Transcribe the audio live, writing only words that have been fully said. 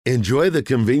Enjoy the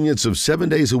convenience of 7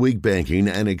 days a week banking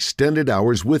and extended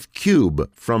hours with Cube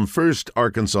from First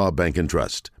Arkansas Bank and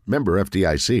Trust. Member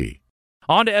FDIC.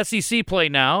 On to SEC play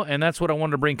now, and that's what I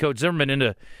wanted to bring Coach Zimmerman in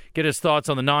to get his thoughts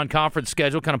on the non-conference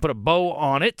schedule, kind of put a bow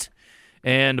on it.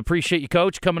 And appreciate you,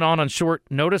 Coach, coming on short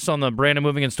notice on the Brandon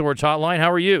Moving and Storage Hotline.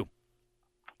 How are you?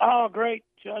 Oh, great,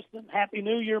 Justin. Happy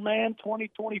New Year, man.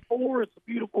 2024. It's a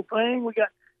beautiful thing. We got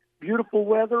beautiful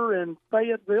weather in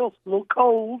Fayetteville. It's a little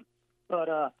cold, but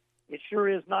it sure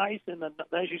is nice. And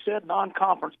as you said,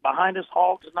 non-conference behind us.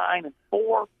 Hogs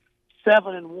 9-4,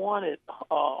 7-1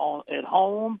 at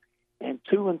home, and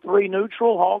 2-3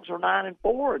 neutral. Hogs are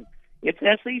 9-4, and it's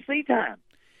SEC time.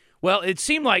 Well, it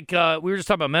seemed like we were just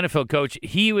talking about Menifeld, Coach.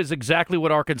 He was exactly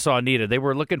what Arkansas needed. They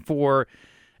were looking for.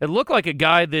 It looked like a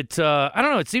guy that I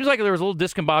don't know. It seems like there was a little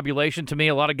discombobulation to me.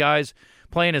 A lot of guys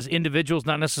playing as individuals,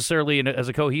 not necessarily as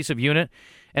a cohesive unit.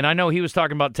 And I know he was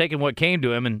talking about taking what came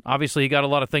to him, and obviously he got a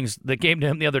lot of things that came to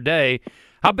him the other day.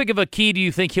 How big of a key do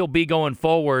you think he'll be going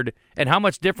forward, and how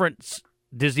much difference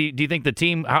do you think the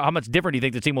team? How much different do you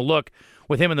think the team will look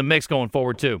with him in the mix going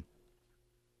forward too?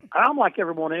 I'm like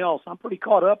everyone else. I'm pretty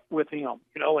caught up with him,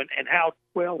 and how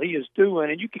well he is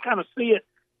doing, and you can kind of see it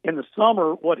in the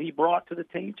summer what he brought to the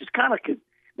team. Just kind of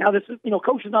now this is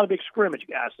Coach is not a big scrimmage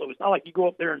guy, so it's not like you go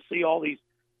up there and see all these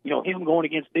him going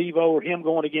against Devo or him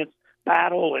going against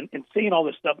Battle and seeing all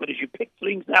this stuff. But as you pick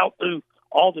things out through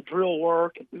all the drill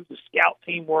work and through the scout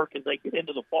team work as they get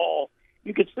into the fall,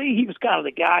 you could see he was kind of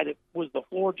the guy that was the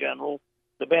floor general,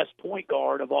 the best point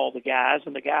guard of all the guys,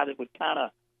 and the guy that could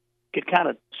kind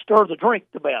of stir the drink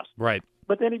the best. Right.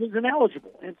 But then he was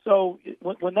ineligible. And so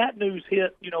when that news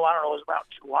hit, I don't know, it was about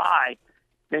July,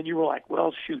 then you were like,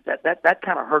 well, shoot, that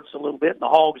kind of hurts a little bit. And the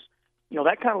Hogs,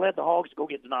 that kind of led the Hogs to go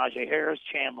get Najee Harris,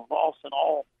 Chandler Lawson,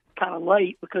 all kind of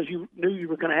late because you knew you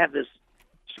were going to have this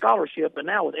scholarship. And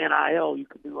now with NIL, you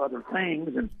can do other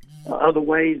things and other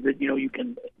ways that, you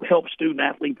can help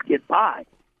student-athletes get by.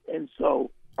 And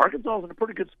so Arkansas is in a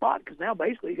pretty good spot because now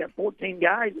basically you got 14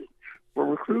 guys that were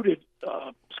recruited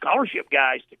scholarship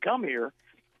guys to come here,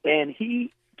 and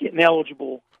he getting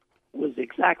eligible was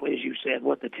exactly, as you said,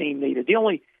 what the team needed. The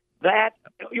only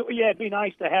it'd be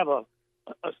nice to have a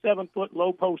 7-foot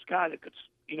low post guy that could,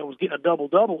 was getting a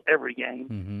double every game.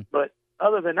 Mm-hmm. But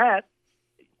other than that,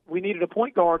 we needed a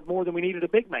point guard more than we needed a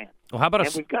big man. Well, how about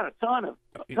and we've got a ton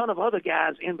of other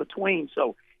guys in between.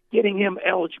 So getting him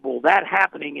eligible, that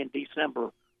happening in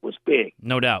December was big.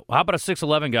 No doubt. How about a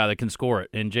 6'11" guy that can score it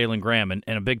in Jalen Graham and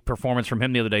a big performance from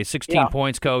him the other day, 16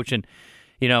 points, Coach. And,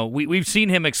 we've seen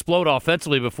him explode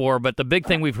offensively before, but the big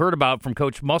thing we've heard about from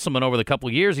Coach Musselman over the couple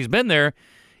of years he's been there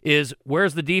is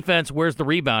where's the defense, where's the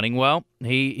rebounding? Well,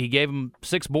 he gave him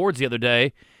 6 boards the other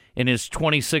day in his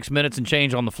 26 minutes and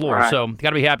change on the floor. Right. So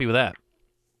got to be happy with that.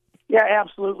 Yeah,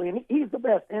 absolutely. And he's the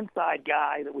best inside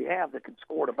guy that we have that can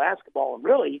score the basketball, and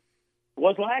really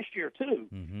was last year too.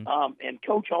 Mm-hmm. And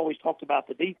Coach always talked about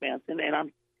the defense, and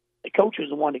the coach is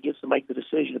the one that gets to make the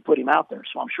decision to put him out there.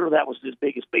 So I'm sure that was his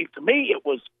biggest beef. To me, it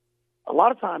was a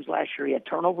lot of times last year he had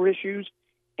turnover issues,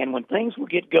 and when things would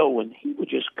get going, he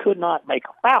could not make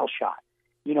a foul shot.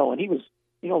 And he was,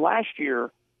 last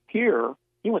year here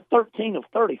he went 13 of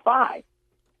 35.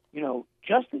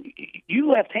 Justin,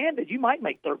 you left-handed, you might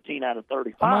make 13 out of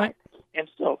 35. And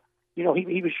so, he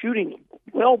was shooting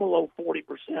well below 40%.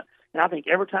 And I think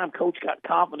every time Coach got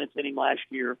confidence in him last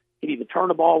year, he'd either turn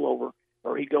the ball over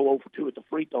or he'd go 0 for 2 at the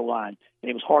free throw line. And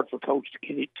it was hard for Coach to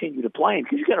continue to play him.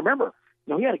 Because you got to remember,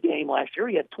 he had a game last year,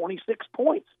 he had 26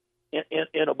 points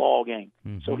in a ball game.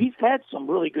 Mm-hmm. So he's had some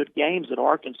really good games at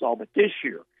Arkansas, but this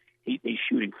year he's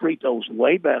shooting free throws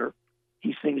way better.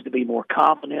 He seems to be more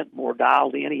confident, more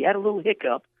dialed in. He had a little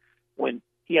hiccup when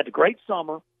he had the great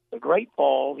summer, the great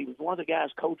fall. He was one of the guys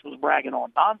Coach was bragging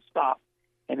on nonstop.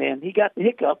 And then he got the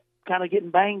hiccup, kind of getting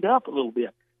banged up a little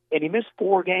bit. And he missed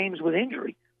 4 games with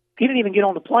injury. He didn't even get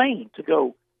on the plane to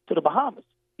go to the Bahamas.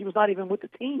 He was not even with the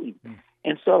team.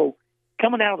 And so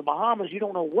coming out of the Bahamas, you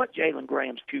don't know what Jalen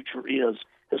Graham's future is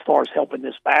as far as helping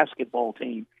this basketball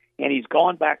team. And he's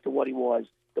gone back to what he was,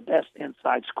 the best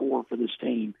inside scorer for this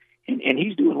team. And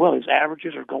he's doing well. His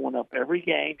averages are going up every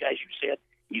game. As you said,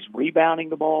 he's rebounding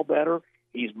the ball better.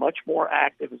 He's much more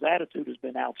active. His attitude has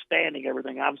been outstanding,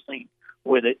 everything I've seen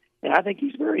with it. And I think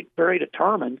he's very, very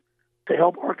determined to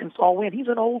help Arkansas win. He's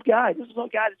an old guy. This is a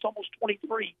guy that's almost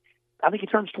 23. I think he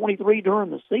turns 23 during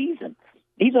the season.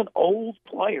 He's an old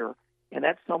player, and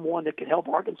that's someone that can help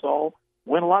Arkansas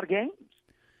win a lot of games.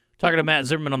 Talking to Matt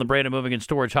Zimmerman on the Brandon Moving and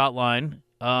Storage Hotline.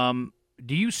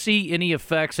 Do you see any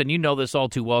effects, and you know this all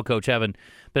too well, Coach, having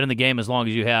been in the game as long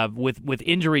as you have, with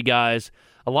injury guys,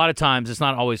 a lot of times it's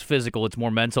not always physical, it's more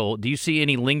mental. Do you see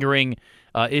any lingering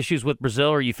issues with Brazil,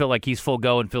 or you feel like he's full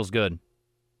go and feels good?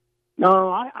 No,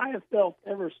 I have felt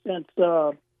ever since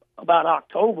about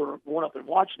October, going up and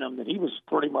watching him, that he was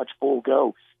pretty much full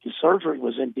go. His surgery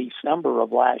was in December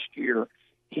of last year.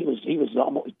 He was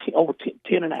almost over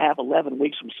 10 and a half, 11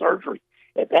 weeks from surgery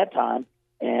at that time,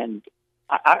 and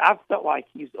I felt like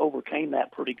he's overcame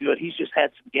that pretty good. He's just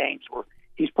had some games where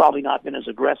he's probably not been as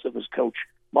aggressive as Coach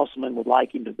Musselman would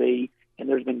like him to be, and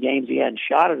there's been games he hadn't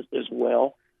shot as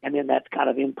well, and then that's kind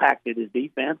of impacted his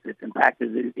defense. It's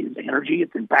impacted his energy.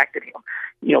 It's impacted him.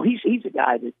 You know, he's a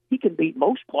guy that he can beat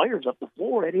most players up the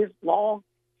floor at his long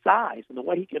size and the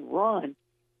way he can run.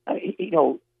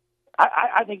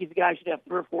 I think he's a guy who should have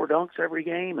 3 or 4 dunks every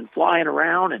game and flying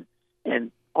around,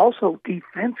 and also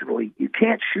defensively, you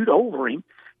can't shoot over him,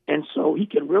 and so he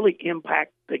can really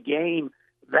impact the game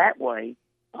that way.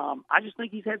 I just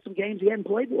think he's had some games he hadn't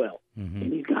played well,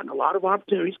 and he's gotten a lot of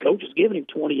opportunities. Coach has given him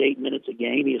 28 minutes a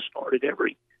game. He has started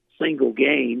every single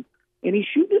game, and he's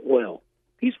shooting it well.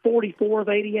 He's 44 of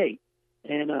 88,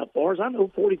 and as far as I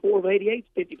know, 44 of 88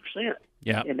 is 50%.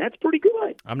 Yeah, and that's pretty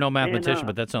good. I'm no mathematician,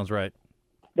 but that sounds right.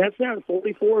 That's down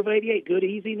 44 of 88. Good,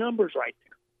 easy numbers right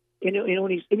there.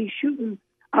 And he's shooting.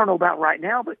 I don't know about right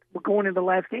now, but we're going into the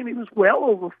last game. He was well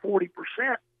over 40%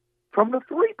 from the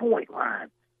 3-point line.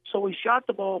 So he shot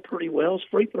the ball pretty well. His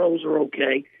free throws are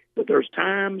okay, but there's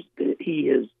times that he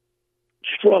has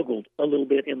struggled a little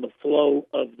bit in the flow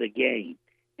of the game.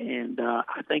 And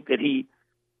I think that he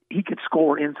could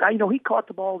score inside. You know, he caught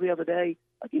the ball the other day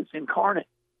against Incarnate,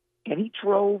 and he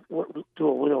drove to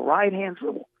a right-hand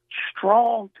dribble,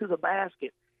 strong to the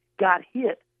basket, got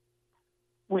hit,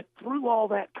 went through all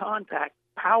that contact,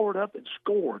 powered up, and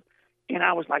scored. And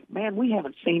I was like, man, we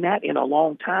haven't seen that in a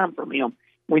long time from him.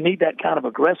 We need that kind of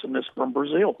aggressiveness from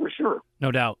Brazil for sure.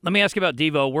 No doubt. Let me ask you about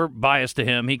Devo. We're biased to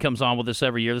him. He comes on with us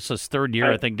every year. This is his 3rd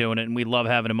year, I think, doing it, and we love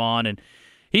having him on. And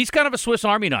he's kind of a Swiss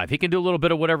Army knife. He can do a little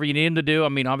bit of whatever you need him to do. I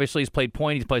mean, obviously he's played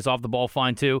point. He plays off the ball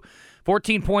fine, too.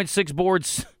 14 points, 6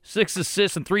 boards, 6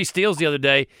 assists, and 3 steals the other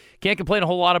day. Can't complain a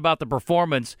whole lot about the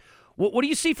performance. What do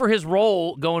you see for his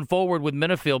role going forward with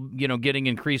Minifield, getting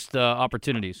increased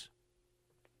opportunities?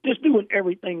 Just doing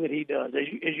everything that he does.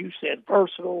 As you said,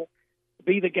 versatile,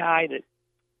 be the guy that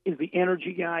is the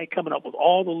energy guy, coming up with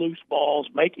all the loose balls,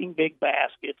 making big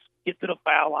baskets, get to the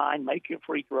foul line, make your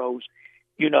free throws.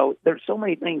 There's so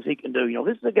many things he can do.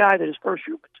 This is a guy that his first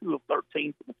year was 2 of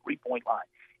 13 from the 3-point line.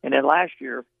 And then last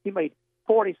year, he made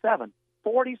 47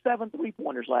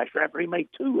 3-pointers last year after he made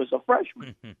 2 as a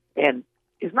freshman. And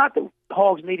it's not that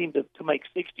Hogs need him to make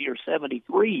 60 or 70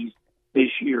 threes this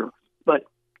year, but,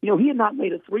 he had not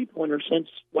made a 3-pointer since,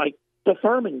 the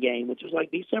Furman game, which was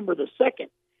December the 2nd,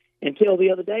 until the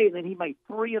other day. And then he made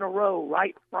 3 in a row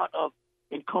right in front of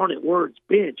Incarnate Word's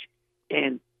bench.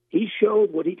 And he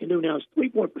showed what he can do now. His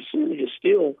 3-point percentage is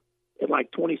still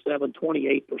at 27,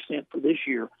 28% for this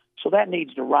year. So that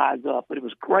needs to rise up. But it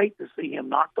was great to see him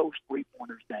knock those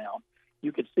 3-pointers down.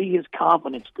 You could see his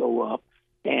confidence go up.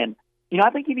 And,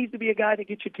 I think he needs to be a guy that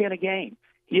gets you 10 a game.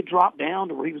 He had dropped down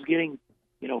to where he was getting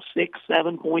 6,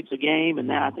 7 points a game, and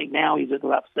now I think now he's at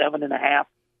about 7.5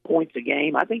 points a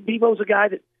game. I think Devo's a guy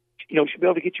that should be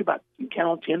able to get you count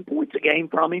on 10 points a game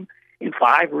from him, and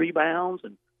 5 rebounds,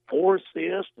 and 4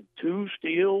 assists, and 2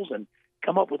 steals, and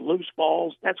come up with loose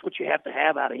balls. That's what you have to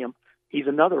have out of him. He's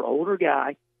another older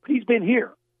guy, but he's been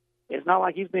here. It's not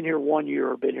like he's been here 1 year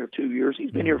or been here 2 years.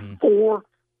 He's been here 4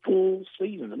 full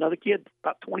seasons. Another kid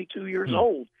about 22 years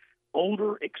old,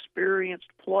 older, experienced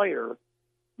player.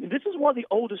 This is one of the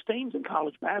oldest teams in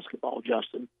college basketball,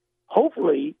 Justin.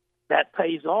 Hopefully that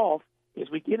pays off as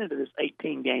we get into this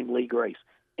 18-game league race.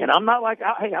 And I'm not like,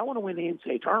 hey, I want to win the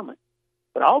NCAA tournament,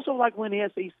 but I also like to win the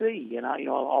SEC. And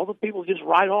all the people just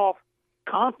write off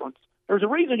conference. There's a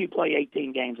reason you play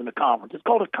 18 games in a conference. It's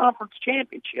called a conference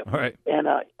championship. Right. And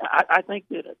I think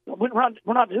that we're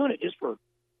not doing it just for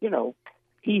he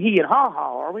and ha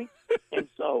ha, are we? And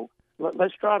so.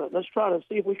 Let's try to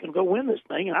see if we can go win this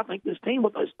thing. And I think this team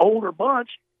with this older bunch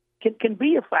can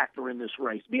be a factor in this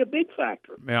race, be a big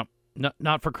factor. Yeah,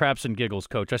 not for craps and giggles,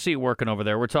 Coach. I see you working over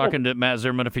there. We're talking to Matt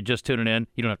Zimmerman. If you're just tuning in,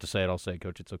 you don't have to say it. I'll say it,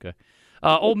 Coach. It's okay.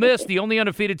 Ole Miss, the only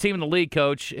undefeated team in the league,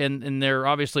 Coach, and their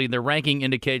ranking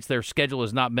indicates their schedule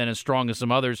has not been as strong as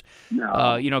some others.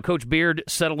 No. Coach Beard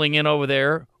settling in over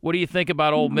there. What do you think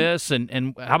about Ole Miss?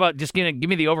 And how about just give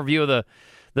me the overview of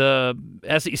the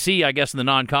SEC, I guess, in the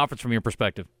non-conference from your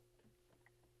perspective?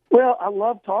 Well, I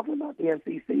love talking about the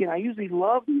SEC, and I usually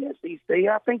love the SEC.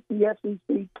 I think the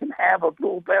SEC can have a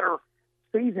little better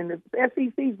season. The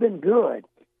SEC's been good,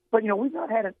 but, we've not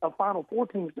had a Final Four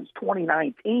team since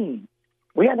 2019.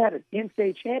 We hadn't had an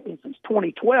NCAA champion since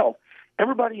 2012.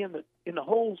 Everybody in the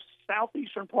whole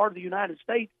southeastern part of the United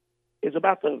States is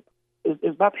about to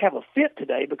have a fit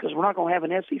today because we're not going to have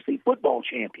an SEC football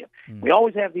champion. We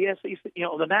always have the SEC,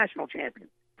 the national champion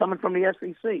coming from the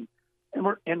SEC,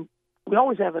 and we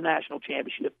always have a national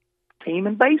championship team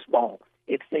in baseball.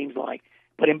 It seems like,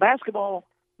 but in basketball,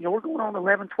 we're going on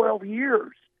 11, 12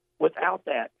 years without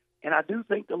that. And I do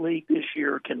think the league this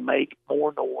year can make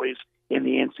more noise in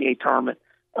the NCAA tournament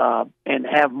and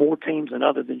have more teams than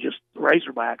other than just the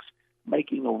Razorbacks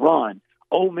making a run.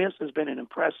 Ole Miss has been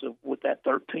impressive with that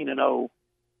 13-0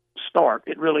 start.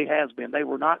 It really has been. They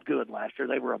were not good last year.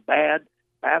 They were a bad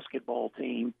basketball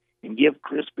team, and give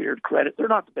Chris Beard credit. They're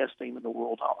not the best team in the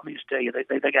world. Let me just tell you,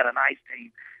 they got a nice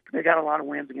team. They got a lot of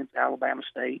wins against Alabama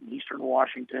State and Eastern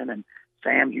Washington and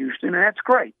Sam Houston, and that's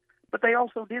great. But they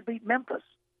also did beat Memphis.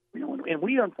 And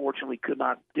we unfortunately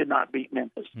did not beat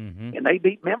Memphis. And they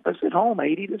beat Memphis at home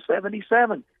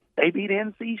 80-77. They beat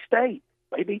NC State.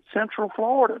 They beat Central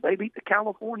Florida. They beat the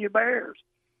California Bears.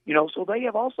 So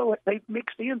they've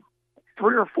mixed in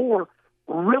 3 or 4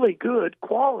 really good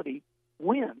quality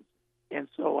wins. And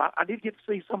so I did get to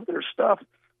see some of their stuff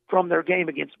from their game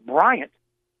against Bryant,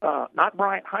 not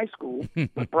Bryant High School,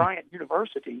 but Bryant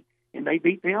University, and they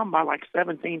beat them by like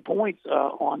 17 points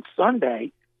on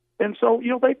Sunday. And so,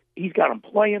 he's got them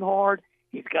playing hard.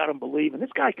 He's got them believing.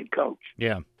 This guy can coach.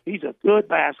 Yeah. He's a good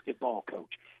basketball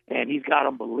coach, and he's got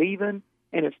them believing,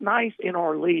 and it's nice in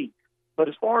our league. But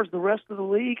as far as the rest of the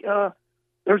league,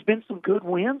 there's been some good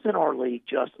wins in our league,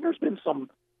 Justin. There's been some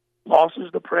losses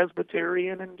to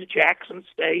Presbyterian and to Jackson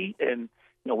State, and,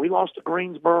 we lost to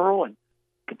Greensboro, and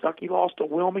Kentucky lost to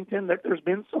Wilmington. There's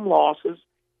been some losses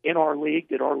in our league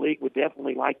that our league would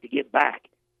definitely like to get back,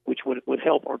 which would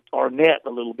help our net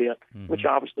a little bit, which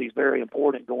obviously is very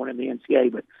important going in the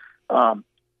NCAA. But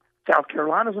South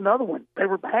Carolina's another one. They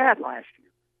were bad last year.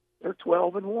 They're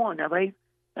 12-1. Now they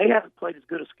haven't played as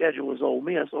good a schedule as Ole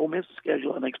Miss. Ole Miss's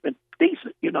schedule, I think, has been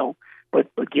decent,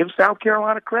 But give South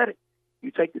Carolina credit.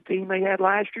 You take the team they had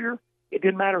last year, it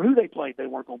didn't matter who they played, they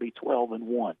weren't going to be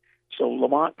 12-1. So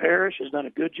Lamont Parrish has done a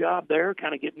good job there,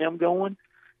 kind of getting them going.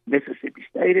 Mississippi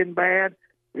State isn't bad.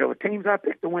 The teams I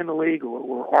picked to win the league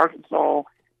were Arkansas,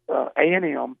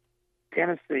 A&M,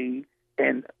 Tennessee,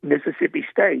 and Mississippi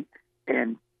State.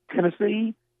 And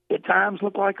Tennessee, at times,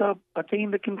 looked like a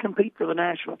team that can compete for the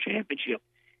national championship.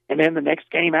 And then the next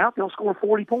game out, they'll score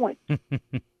 40 points.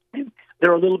 And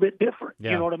they're a little bit different.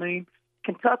 Yeah. You know what I mean?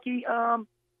 Kentucky,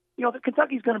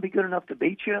 Kentucky's going to be good enough to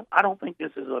beat you. I don't think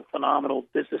this is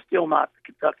this is still not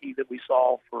the Kentucky that we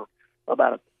saw for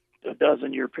about a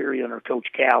dozen-year period under Coach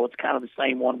Cal. It's kind of the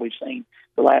same one we've seen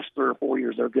the last 3 or 4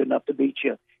 years. They're good enough to beat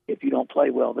you. If you don't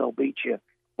play well, they'll beat you.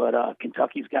 But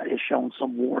Kentucky's has shown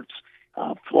some warts.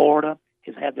 Florida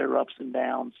has had their ups and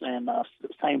downs, and the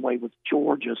same way with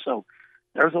Georgia. So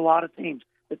there's a lot of teams.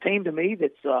 The team to me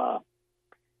that's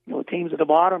the teams at the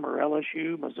bottom are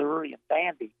LSU, Missouri, and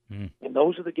Vandy. And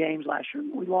those are the games last year.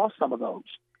 We lost some of those.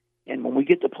 And when we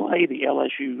get to play the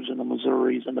LSUs and the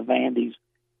Missouris and the Vandys,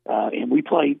 and we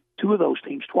play 2 of those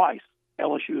teams twice,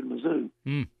 LSU and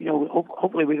Mizzou,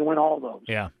 hopefully we can win all those.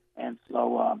 Yeah. And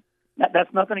so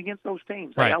that's nothing against those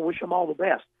teams. Right. I wish them all the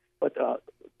best. But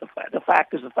the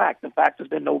fact is the fact. The fact has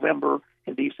been November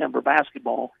and December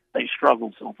basketball. They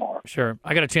struggled so far. Sure.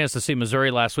 I got a chance to see Missouri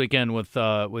last weekend with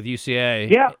UCA.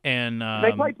 Yeah. And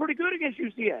they played pretty good against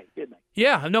UCA, didn't they?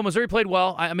 Yeah. No, Missouri played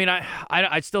well.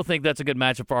 I still think that's a good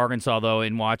matchup for Arkansas, though,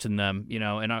 in watching them.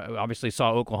 And I obviously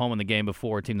saw Oklahoma in the game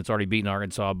before, a team that's already beaten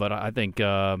Arkansas. But I think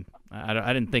I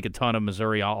didn't think a ton of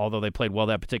Missouri, although they played well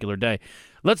that particular day.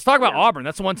 Let's talk about Auburn.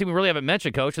 That's the one team we really haven't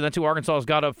mentioned, Coach, and that's who Arkansas has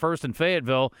got up first in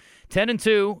Fayetteville,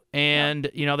 10-2, and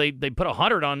they put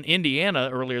 100 on Indiana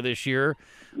earlier this year.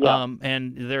 Yeah.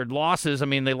 And their losses,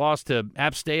 they lost to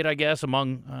App State, I guess,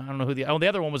 among I don't know who the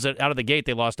other one was out of the gate.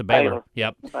 They lost to Baylor.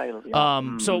 Yep. Baylor,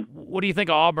 yeah. So what do you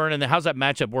think of Auburn, and how's that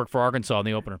matchup work for Arkansas in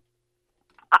the opener?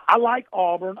 I like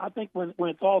Auburn. I think when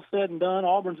it's all said and done,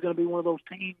 Auburn's going to be one of those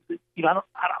teams that I'm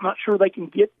not sure they can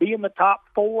be in the top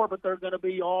 4, but they're going to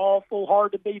be awful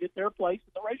hard to beat at their place.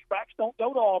 And the Razorbacks don't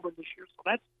go to Auburn this year,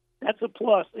 so that's a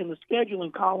plus in the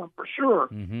scheduling column for sure.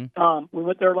 We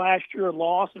went there last year and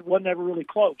lost. It wasn't ever really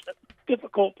close. That's a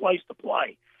difficult place to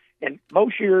play. And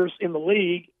most years in the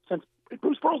league, since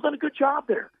Bruce Pearl's done a good job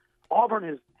there, Auburn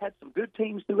has had some good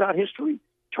teams throughout history.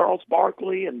 Charles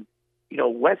Barkley and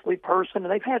Wesley Person,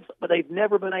 and but they've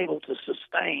never been able to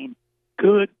sustain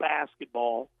good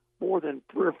basketball more than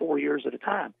 3 or 4 years at a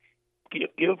time.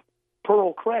 Give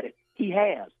Pearl credit. He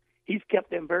has. He's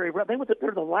kept them very.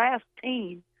 They're the last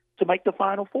team to make the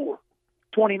Final Four,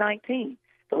 2019,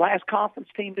 the last conference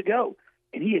team to go,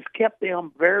 and he has kept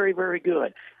them very, very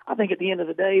good. I think at the end of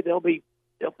the day, they'll be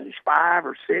they'll finish 5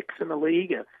 or 6 in the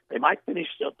league. They might finish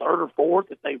 3rd or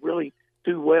 4th if they really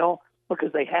do well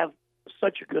because they have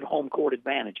such a good home court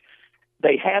advantage.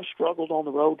 They have struggled on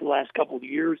the road the last couple of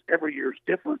years. Every year is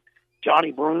different.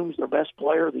 Johnny Broom's their best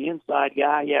player, the inside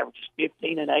guy. He averages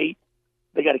 15 and 8.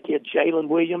 They got a kid, Jalen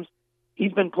Williams.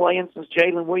 He's been playing since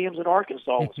Jalen Williams at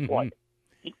Arkansas was playing.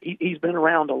 He's been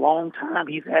around a long time.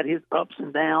 He's had his ups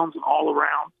and downs all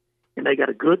around. And they got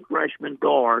a good freshman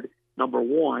guard, number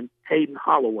 1, Hayden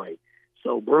Holloway.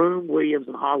 So Broom, Williams,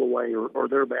 and Holloway are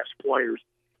their best players.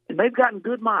 And they've gotten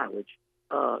good mileage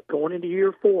going into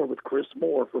year 4 with Chris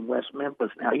Moore from West Memphis.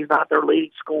 Now, he's not their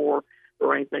leading scorer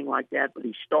or anything like that, but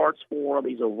he starts for them.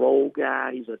 He's a role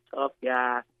guy. He's a tough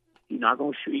guy. He's not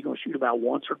going to shoot. He's going to shoot about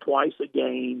once or twice a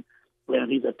game.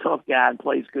 And he's a tough guy and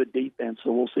plays good defense.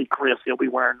 So we'll see Chris. He'll be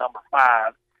wearing number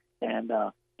 5. And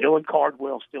Dylan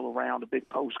Cardwell's still around, a big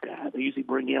post guy. They usually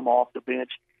bring him off the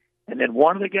bench. And then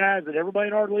one of the guys that everybody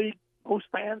in our league, most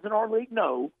fans in our league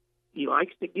know, he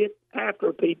likes to get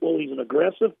after people. He's an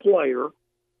aggressive player.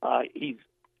 He's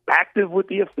active with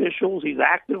the officials. He's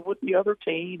active with the other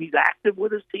team. He's active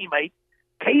with his teammates.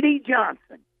 KD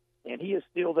Johnson, and he is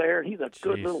still there. He's a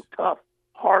good little tough,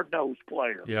 hard-nosed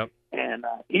player. Yep. And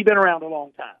he's been around a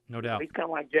long time. No doubt. He's kind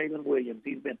of like Jalen Williams.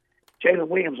 Jalen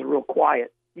Williams is real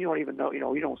quiet. You don't even know, you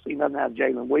don't see nothing out of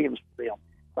Jalen Williams for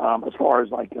them as far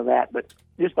as like that. But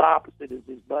just the opposite is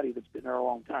his buddy that's been there a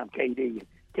long time, KD.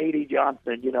 KD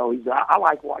Johnson, I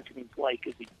like watching him play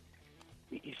because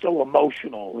he's so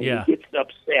emotional. And he gets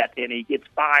upset and he gets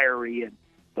fiery,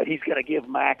 but he's going to give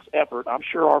max effort. I'm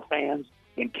sure our fans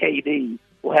and KD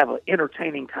will have an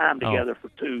entertaining time together for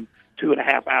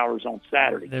 2.5 hours on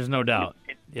Saturday. There's no doubt.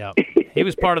 Yeah, he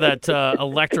was part of that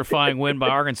electrifying win by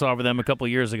Arkansas over them a couple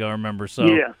of years ago, I remember. So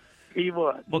yeah, he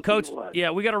was. Well, Coach, we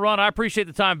got to run. I appreciate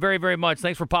the time very, very much.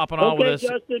 Thanks for popping on with us.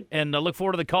 Justin. And look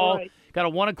forward to the call. Right. Got a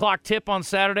 1 o'clock tip on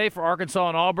Saturday for Arkansas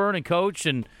and Auburn, and Coach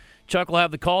and Chuck will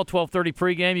have the call, 12:30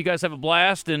 pregame. You guys have a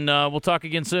blast, and we'll talk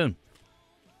again soon.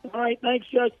 All right, thanks,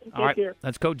 Justin. Take care.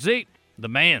 That's Coach Zeke, the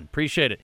man. Appreciate it.